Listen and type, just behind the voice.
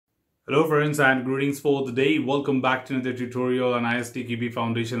Hello friends and greetings for the day. Welcome back to another tutorial on ISTQB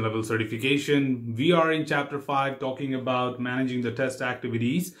Foundation Level certification. We are in chapter 5 talking about managing the test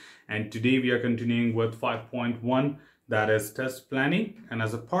activities, and today we are continuing with 5.1, that is test planning. And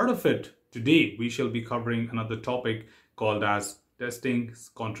as a part of it, today we shall be covering another topic called as testing's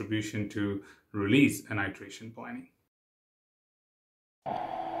contribution to release and iteration planning.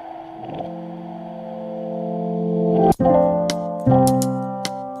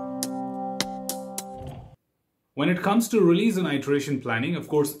 When it comes to release and iteration planning, of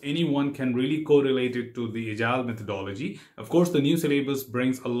course, anyone can really correlate it to the agile methodology. Of course, the new syllabus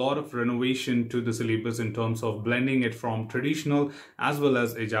brings a lot of renovation to the syllabus in terms of blending it from traditional as well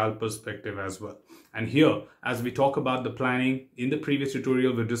as agile perspective as well. And here, as we talk about the planning, in the previous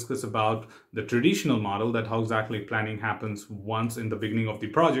tutorial, we discussed about the traditional model, that how exactly planning happens once in the beginning of the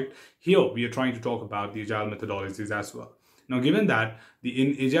project. Here, we are trying to talk about the agile methodologies as well. Now, given that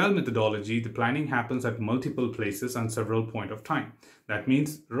in agile methodology, the planning happens at multiple places and several points of time. That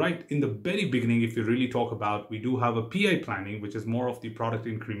means right in the very beginning, if you really talk about, we do have a PI planning, which is more of the product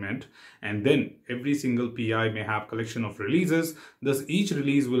increment. And then every single PI may have collection of releases. Thus, each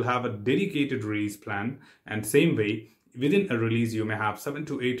release will have a dedicated release plan. And same way, within a release, you may have 7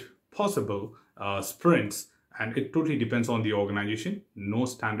 to 8 possible sprints. And it totally depends on the organization, no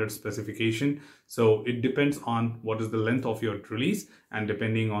standard specification. So it depends on what is the length of your release, and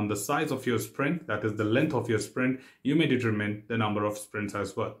depending on the size of your sprint, that is the length of your sprint, you may determine the number of sprints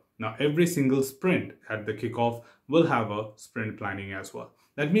as well. Now, every single sprint at the kickoff will have a sprint planning as well.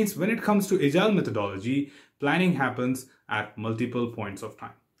 That means when it comes to agile methodology, planning happens at multiple points of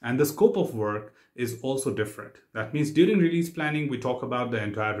time. And the scope of work is also different. That means during release planning, we talk about the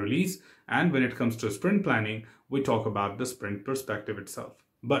entire release. And when it comes to sprint planning, we talk about the sprint perspective itself.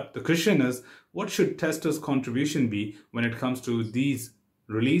 But the question is, what should testers' contribution be when it comes to these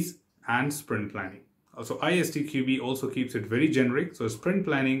release and sprint planning? So ISTQB also keeps it very generic. So sprint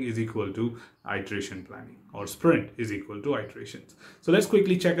planning is equal to iteration planning, or sprint is equal to iterations. So let's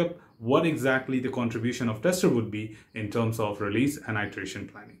quickly check up what exactly the contribution of tester would be in terms of release and iteration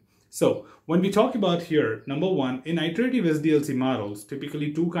planning. So when we talk about here, number one, in iterative SDLC models,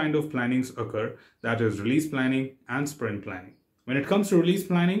 typically two kinds of plannings occur, that is release planning and sprint planning. When it comes to release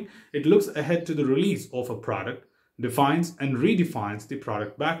planning, it looks ahead to the release of a product, defines and redefines the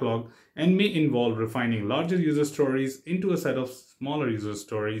product backlog, and may involve refining larger user stories into a set of smaller user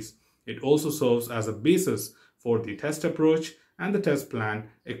stories. It also serves as a basis for the test approach and the test plan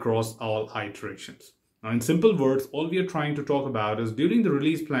across all iterations. Now, in simple words, all we are trying to talk about is during the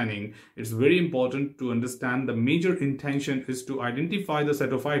release planning, it's very important to understand the major intention is to identify the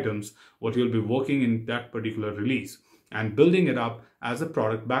set of items what you'll be working in that particular release and building it up as a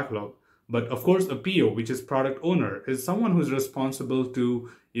product backlog. But of course, a PO, which is product owner, is someone who's responsible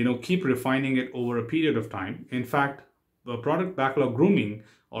to, keep refining it over a period of time. In fact, the product backlog grooming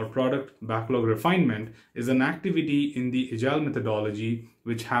or product backlog refinement is an activity in the agile methodology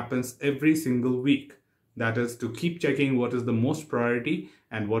which happens every single week. That is to keep checking what is the most priority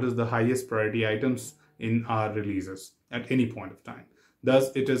and what is the highest priority items in our releases at any point of time.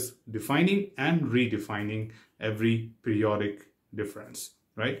 Thus, it is defining and redefining every periodic difference,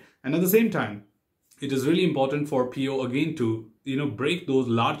 right? And at the same time, it is really important for PO again to, break those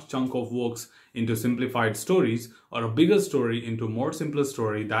large chunk of works into simplified stories, or a bigger story into more simpler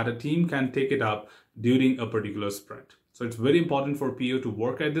story that a team can take it up during a particular sprint. So it's very important for PO to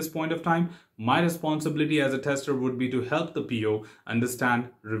work at this point of time. My responsibility as a tester would be to help the PO understand,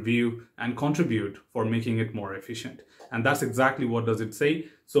 review, and contribute for making it more efficient. And that's exactly what does it say.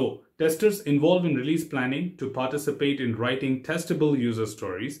 So testers involved in release planning to participate in writing testable user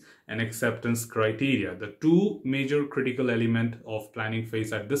stories and acceptance criteria. The two major critical elements of planning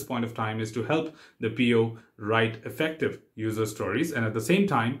phase at this point of time is to help the PO write effective user stories, and at the same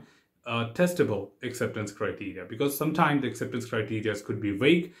time, testable acceptance criteria, because sometimes the acceptance criteria could be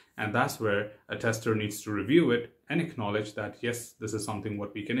vague, and that's where a tester needs to review it and acknowledge that yes, this is something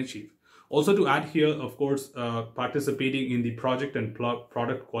what we can achieve. Also to add here, of course, participating in the project and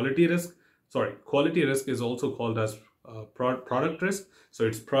product quality risk. Quality risk is also called as product risk. So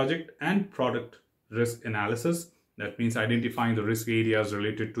it's project and product risk analysis. That means identifying the risk areas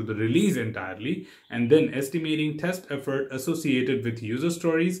related to the release entirely, and then estimating test effort associated with user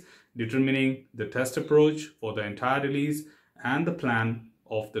stories, determining the test approach for the entire release, and the plan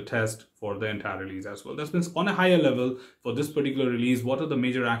of the test for the entire release as well. That's means on a higher level for this particular release, what are the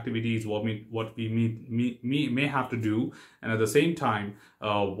major activities, what we may have to do, and at the same time,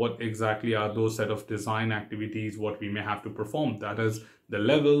 what exactly are those set of design activities, what we may have to perform. That is the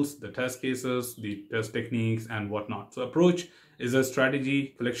levels, the test cases, the test techniques, and whatnot. So approach is a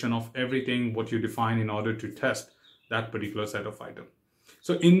strategy, collection of everything what you define in order to test that particular set of item.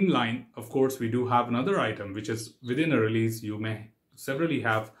 So in line, of course, we do have another item, which is within a release, you may severally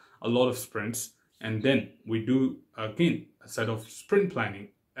have a lot of sprints. And then we do, again, a set of sprint planning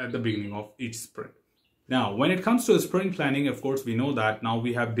at the beginning of each sprint. Now, when it comes to sprint planning, of course, we know that now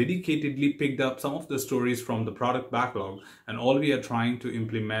we have dedicatedly picked up some of the stories from the product backlog, and all we are trying to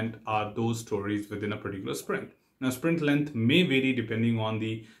implement are those stories within a particular sprint. Now, sprint length may vary depending on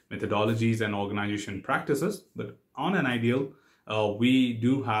the methodologies and organization practices, but on an ideal, we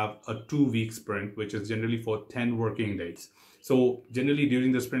do have a 2-week sprint, which is generally for 10 working days. So generally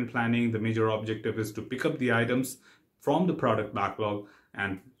during the sprint planning, the major objective is to pick up the items from the product backlog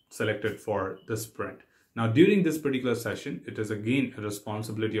and select it for the sprint. Now, during this particular session, it is again a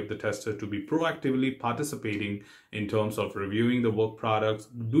responsibility of the tester to be proactively participating in terms of reviewing the work products,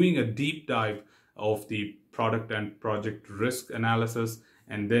 doing a deep dive of the product and project risk analysis,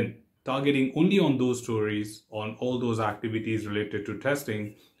 and then targeting only on those stories, on all those activities related to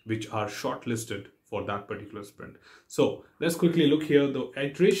testing, which are shortlisted for that particular sprint. So let's quickly look here. The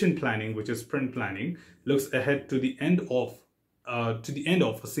iteration planning, which is sprint planning, looks ahead to the end of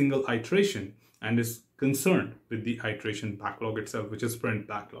a single iteration and is concerned with the iteration backlog itself, which is sprint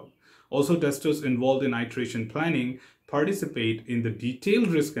backlog. Also, testers involved in iteration planning participate in the detailed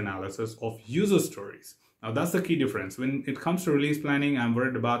risk analysis of user stories. Now, that's the key difference. When it comes to release planning, I'm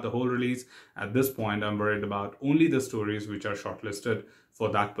worried about the whole release. At this point, I'm worried about only the stories which are shortlisted for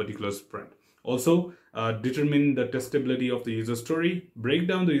that particular sprint. Also, determine the testability of the user story. Break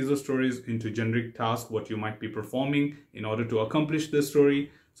down the user stories into generic tasks, what you might be performing in order to accomplish the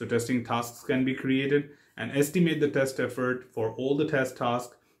story. So testing tasks can be created, and estimate the test effort for all the test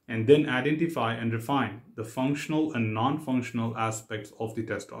tasks, and then identify and refine the functional and non-functional aspects of the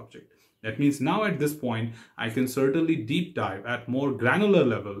test object. That means now at this point, I can certainly deep dive at more granular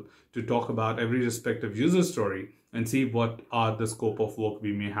level to talk about every respective user story and see what are the scope of work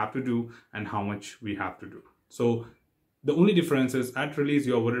we may have to do and how much we have to do. So the only difference is at release,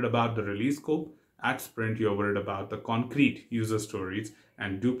 you're worried about the release scope. At sprint, you're worried about the concrete user stories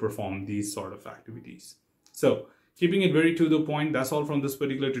and do perform these sort of activities. So keeping it very to the point, that's all from this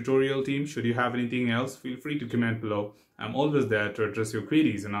particular tutorial team. Should you have anything else, feel free to comment below. I'm always there to address your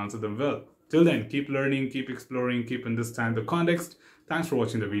queries and answer them well. Till then, keep learning, keep exploring, keep understanding the context. Thanks for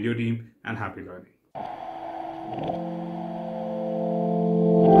watching the video, team, and happy learning.